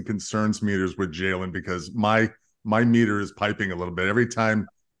worries and concerns meters with Jalen? Because my meter is piping a little bit every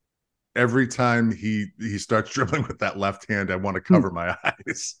time he starts dribbling with that left hand. I want to cover my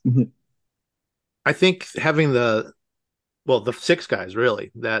eyes. I think having the six guys,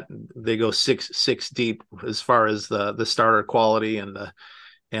 really, that they go six deep as far as the starter quality,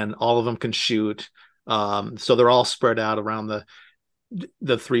 and all of them can shoot. So they're all spread out around the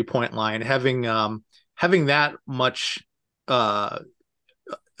 3-point line. Having that much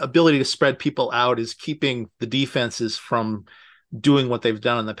ability to spread people out is keeping the defenses from doing what they've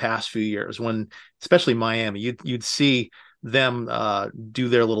done in the past few years, when especially Miami, you'd see them do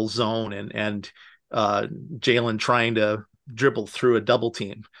their little zone and Jalen trying to dribble through a double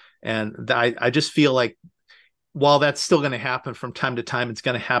team. And I just feel like while that's still going to happen from time to time, it's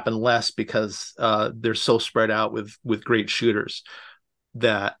going to happen less because they're so spread out with great shooters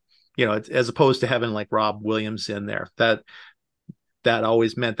that, as opposed to having like Rob Williams in there, that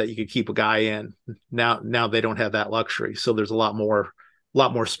always meant that you could keep a guy in. Now they don't have that luxury. So there's a lot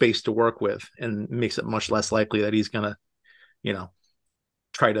more space to work with, and makes it much less likely that he's going to,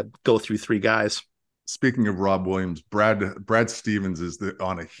 try to go through three guys. Speaking of Rob Williams, Brad Stevens is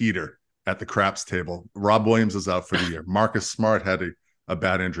on a heater at the craps table. Rob Williams is out for the year. Marcus Smart had a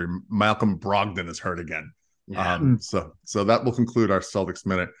bad injury. Malcolm Brogdon is hurt again. Yeah. So that will conclude our Celtics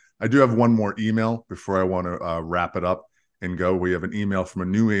Minute. I do have one more email before I want to wrap it up and go. We have an email from a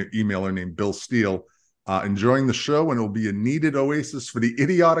new emailer named Bill Steele. Enjoying the show, and it will be a needed oasis for the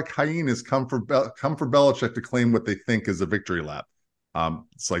idiotic hyenas come for Belichick to claim what they think is a victory lap.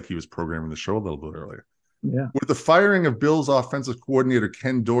 It's like he was programming the show a little bit earlier. Yeah. With the firing of Bills offensive coordinator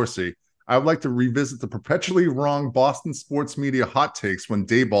Ken Dorsey, I would like to revisit the perpetually wrong Boston sports media hot takes when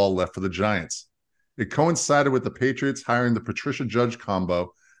Daboll left for the Giants. It coincided with the Patriots hiring the Patricia Judge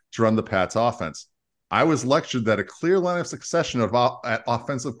combo to run the Pats offense. I was lectured that a clear line of succession at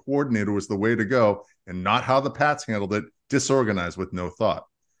offensive coordinator was the way to go, and not how the Pats handled it, disorganized with no thought.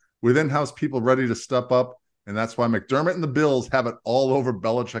 We then housed people ready to step up, and that's why McDermott and the Bills have it all over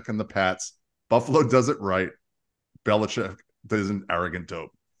Belichick and the Pats. Buffalo does it right. Belichick is an arrogant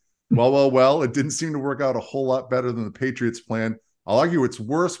dope. Well, it didn't seem to work out a whole lot better than the Patriots' plan. I'll argue it's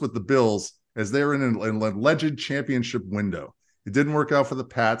worse with the Bills, as they're in an alleged championship window. It didn't work out for the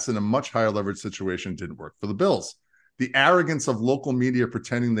Pats, and a much higher leverage situation didn't work for the Bills. The arrogance of local media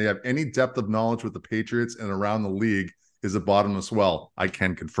pretending they have any depth of knowledge with the Patriots and around the league is a bottomless well. I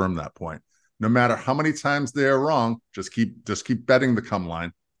can confirm that point. No matter how many times they are wrong, just keep betting the come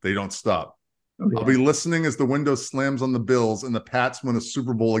line. They don't stop. Oh, yeah. I'll be listening as the window slams on the Bills and the Pats win a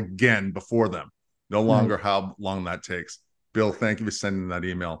Super Bowl again before them. No longer how long that takes. Bill, thank you for sending that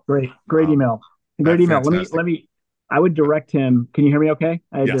email. Great email. Great email. Let me. I would direct him. Can you hear me? Okay.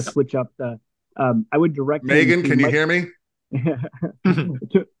 I had to switch up the. I would direct Megan. Can you hear me?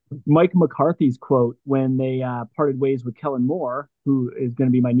 To Mike McCarthy's quote when they parted ways with Kellen Moore, who is going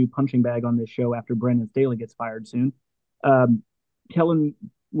to be my new punching bag on this show after Brandon Staley gets fired soon. Kellen,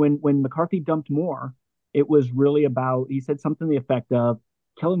 when McCarthy dumped Moore, it was really about, he said something to the effect of,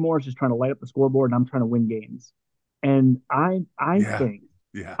 Kellen Moore is just trying to light up the scoreboard and I'm trying to win games. And I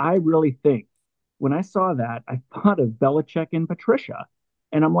really think when I saw that, I thought of Belichick and Patricia.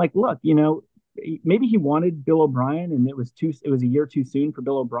 And I'm like, look, maybe he wanted Bill O'Brien and it was a year too soon for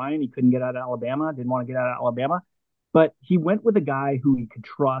Bill O'Brien. He couldn't get out of Alabama, didn't want to get out of Alabama. But he went with a guy who he could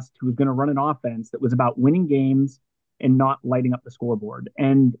trust, who was going to run an offense that was about winning games and not lighting up the scoreboard.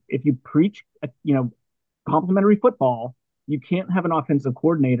 And if you preach, complimentary football, you can't have an offensive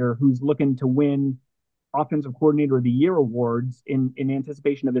coordinator who's looking to win Offensive Coordinator of the Year awards in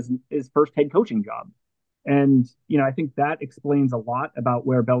anticipation of his first head coaching job. And, I think that explains a lot about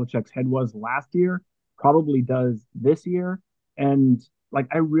where Belichick's head was last year, probably does this year. And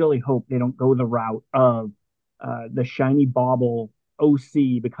I really hope they don't go the route of the shiny bauble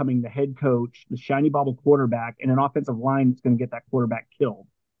OC becoming the head coach, the shiny bauble quarterback, and an offensive line that's going to get that quarterback killed.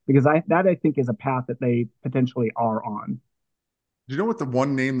 because I think is a path that they potentially are on. Do you know what the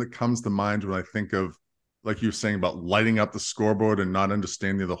one name that comes to mind when I think of, like you were saying about lighting up the scoreboard and not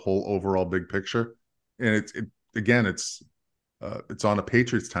understanding the whole overall big picture? And it's on a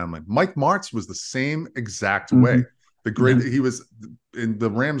Patriots timeline. Mike Martz was the same exact way. The great he was in the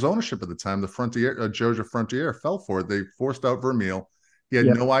Rams ownership at the time. The Frontier, Georgia Frontier fell for it. They forced out Vermeil. He had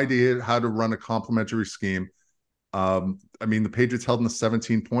no idea how to run a complementary scheme. I mean, the Patriots held in the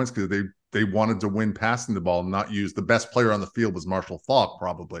 17 points because they wanted to win passing the ball, not use the best player on the field was Marshall Faulk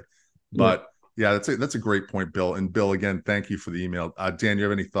probably. But yeah, that's a great point, Bill. And Bill, again, thank you for the email. Dan, you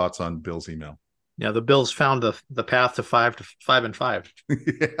have any thoughts on Bill's email? Yeah, the Bills found the path to 5-5.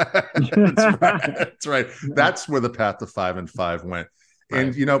 Yeah, that's right. That's where the path to 5-5 went. Right.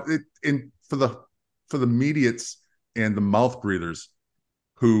 And you know, for the mediates and the mouth breathers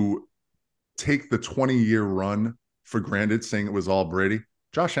who take the 20-year run for granted, saying it was all Brady.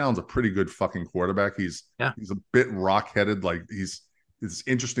 Josh Allen's a pretty good fucking quarterback. He's a bit rock-headed. Like he's this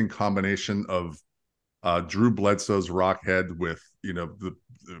interesting combination of Drew Bledsoe's rock head with, you know, the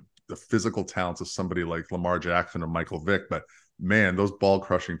physical talents of somebody like Lamar Jackson or Michael Vick. But man, those ball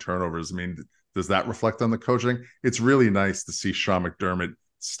crushing turnovers, I mean, does that reflect on the coaching? It's really nice to see Sean McDermott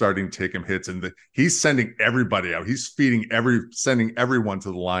starting to take him hits, and he's sending everybody out. He's sending everyone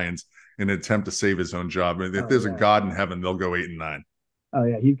to the Lions in an attempt to save his own job. And if there's a God in heaven, they'll go 8-9. Oh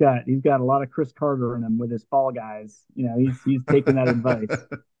yeah, he's got a lot of Chris Carter in him with his fall guys. You know, he's taking that advice.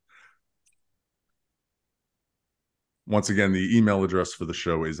 Once again, the email address for the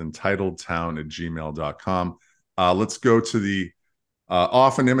show is entitledtown@gmail.com. Let's go to the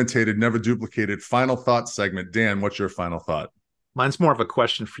often imitated, never duplicated final thought segment. Dan, what's your final thought? Mine's more of a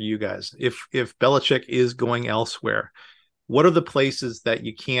question for you guys. If Belichick is going elsewhere, what are the places that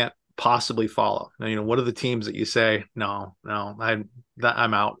you can't possibly follow? Now, you know, what are the teams that you say, no,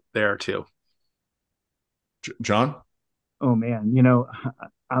 I'm out there too? John? Oh man, you know,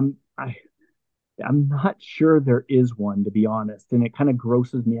 I'm not sure there is one, to be honest, and it kind of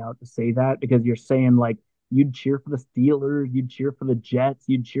grosses me out to say that, because you're saying like you'd cheer for the Steelers, you'd cheer for the Jets,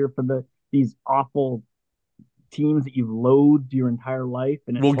 you'd cheer for these awful teams that you've loathed your entire life,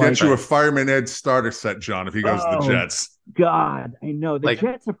 and we'll get you a Fireman Ed starter set, John, if he goes to the Jets. God, I know the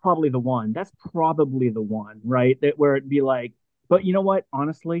Jets are probably the one. That's probably the one, right? That where it'd be like, but you know what?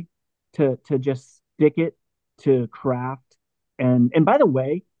 Honestly, to just stick it to Kraft, and by the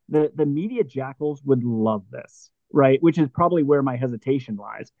way, the media jackals would love this, right? Which is probably where my hesitation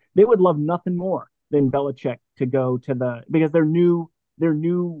lies. They would love nothing more than Belichick to go to because their new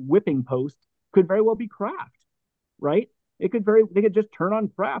whipping post could very well be Kraft, right? They could just turn on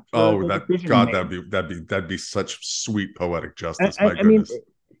Kraft. That'd be such sweet poetic justice. My goodness. I mean,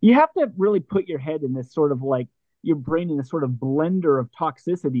 you have to really put your head in this sort of like your brain in this sort of blender of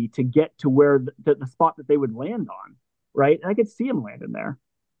toxicity to get to where the spot that they would land on, right? And I could see him landing there.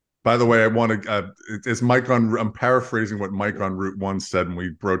 By the way, I want to, I'm paraphrasing what Mike on Route 1 said, and we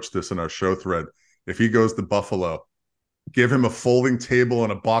broached this in our show thread. If he goes to Buffalo, give him a folding table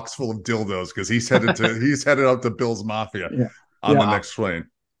and a box full of dildos, because he's headed out to Bill's Mafia on the next plane.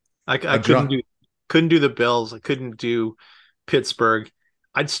 I couldn't do the Bills. I couldn't do Pittsburgh.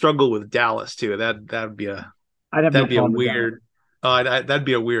 I'd struggle with Dallas too. That'd be a weird. That'd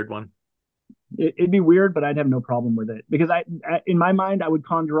be a weird one. It'd be weird, but I'd have no problem with it, because I in my mind I would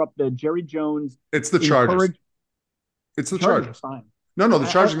conjure up the Jerry Jones. It's the Chargers. It's the Chargers. Fine. No, the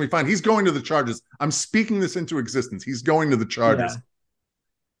Chargers gonna be fine. He's going to the Chargers. I'm speaking this into existence. He's going to the Chargers. Yeah.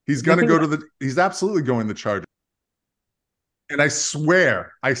 He's gonna go to he's absolutely going to the Chargers. And I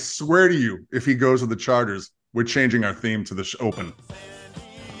swear to you, if he goes to the Chargers, we're changing our theme to the open.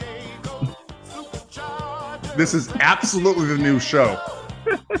 This is absolutely the new show.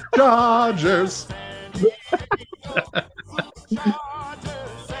 Chargers.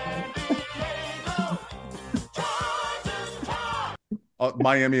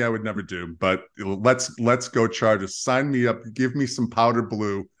 Miami I would never do, but let's go Chargers. Sign me up. Give me some powder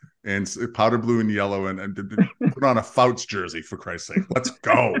blue and yellow and put on a Fouts jersey, for Christ's sake. Let's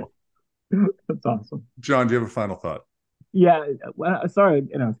go. That's awesome. John, do you have a final thought? Yeah, well, sorry,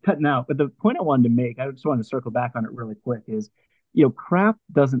 it's cutting out, but the point I wanted to make, I just wanted to circle back on it really quick, is, Kraft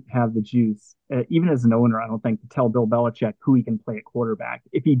doesn't have the juice, even as an owner, I don't think, to tell Bill Belichick who he can play at quarterback.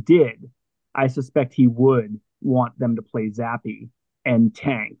 If he did, I suspect he would want them to play Zappy and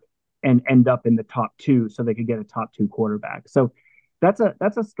tank and end up in the top two so they could get a top two quarterback. So that's a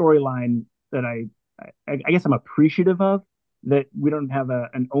storyline that I guess I'm appreciative of, that we don't have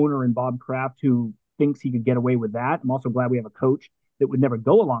an owner in Bob Kraft who thinks he could get away with that. I'm also glad we have a coach that would never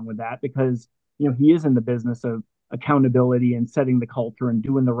go along with that, because he is in the business of accountability and setting the culture and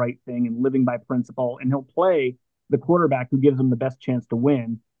doing the right thing and living by principle. And he'll play the quarterback who gives him the best chance to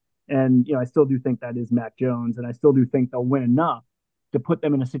win. And, I still do think that is Mac Jones. And I still do think they'll win enough to put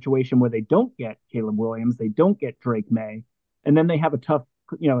them in a situation where they don't get Caleb Williams, they don't get Drake May. And then they have a tough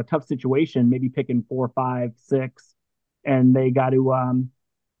situation, maybe picking 4, 5, 6. And they got to,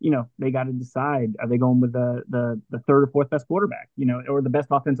 they got to decide, are they going with the third or fourth best quarterback, or the best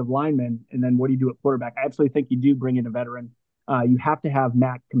offensive lineman? And then what do you do at quarterback? I absolutely think you do bring in a veteran. You have to have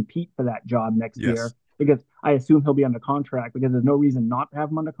Mac compete for that job next year, because I assume he'll be under contract, because there's no reason not to have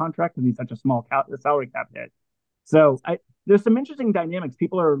him under contract because he's such a small salary cap hit. So there's some interesting dynamics.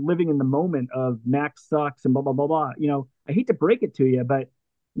 People are living in the moment of Mac sucks and blah, blah, blah, blah. I hate to break it to you, but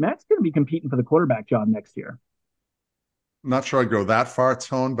Mac's going to be competing for the quarterback job next year. Not sure I'd go that far,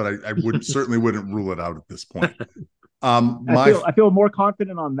 Tone, but I would certainly wouldn't rule it out at this point. I feel more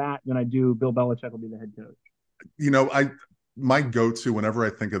confident on that than I do Bill Belichick will be the head coach. My go-to whenever I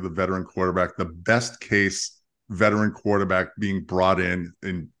think of the veteran quarterback, the best case veteran quarterback being brought in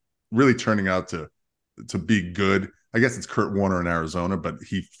and really turning out to be good. I guess it's Kurt Warner in Arizona, but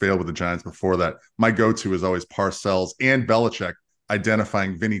he failed with the Giants before that. My go-to is always Parcells and Belichick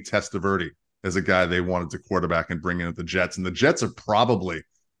identifying Vinny Testaverde as a guy they wanted to quarterback and bring in at the Jets. And the Jets are probably,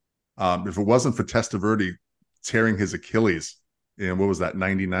 if it wasn't for Testaverde tearing his Achilles in, what was that,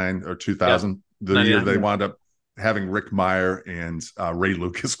 99 or 2000, the year they wound up having Rick Meyer and Ray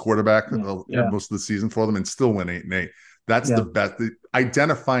Lucas quarterback most of the season for them and still win 8-8. That's the best.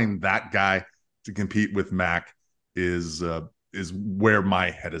 Identifying that guy to compete with Mac is where my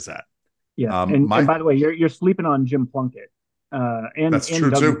head is at. Yeah, and by the way, you're sleeping on Jim Plunkett. And that's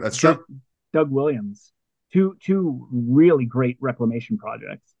true too. That's true. Doug Williams, two really great reclamation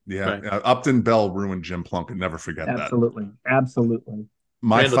projects. Yeah, right. Upton Bell ruined Jim Plunkett. Never forget that. Absolutely.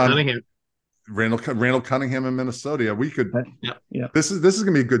 Randall Cunningham in Minnesota. Yeah, we could. Yeah. This is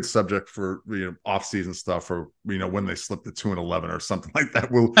gonna be a good subject for off-season stuff, or when they slip to 2-11 or something like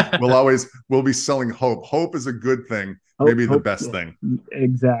that. We'll be selling hope. Hope is a good thing. Maybe the best thing.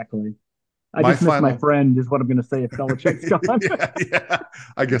 Exactly. I just miss my friend is what I'm going to say if Belichick's gone. yeah.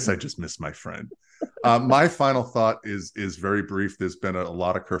 I guess I just miss my friend. My final thought is very brief. There's been a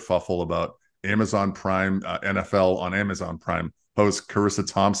lot of kerfuffle about Amazon Prime, NFL on Amazon Prime host Carissa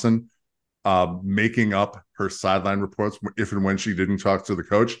Thompson making up her sideline reports if and when she didn't talk to the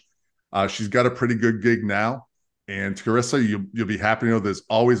coach. She's got a pretty good gig now. And Carissa, you'll be happy to know there's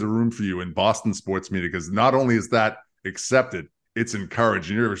always a room for you in Boston sports media, because not only is that accepted, it's encouraged.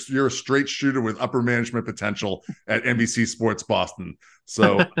 You're a straight shooter with upper management potential at NBC Sports Boston.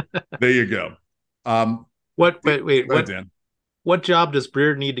 So there you go. What job does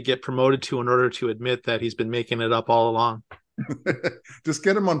Breer need to get promoted to in order to admit that he's been making it up all along? Just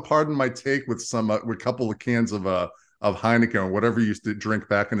get him on Pardon My Take with with a couple of cans of Heineken or whatever he used to drink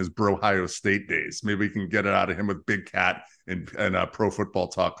back in his Ohio State days. Maybe we can get it out of him with Big Cat and a Pro Football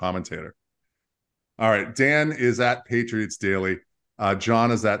Talk commentator. All right, Dan is at Patriots Daily.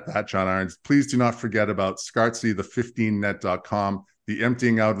 John is at that John Irons. Please do not forget about Scartsy, the 15net.com. The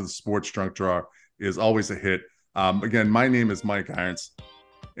emptying out of the sports drunk drawer is always a hit. Again, my name is Mike Irons,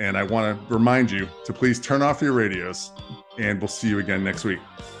 and I want to remind you to please turn off your radios, and we'll see you again next week.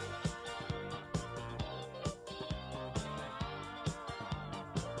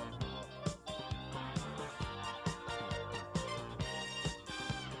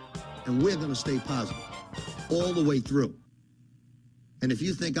 And we're going to stay positive all the way through. And if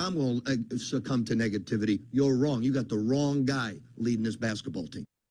you think I'm going to succumb to negativity, you're wrong. You got the wrong guy leading this basketball team.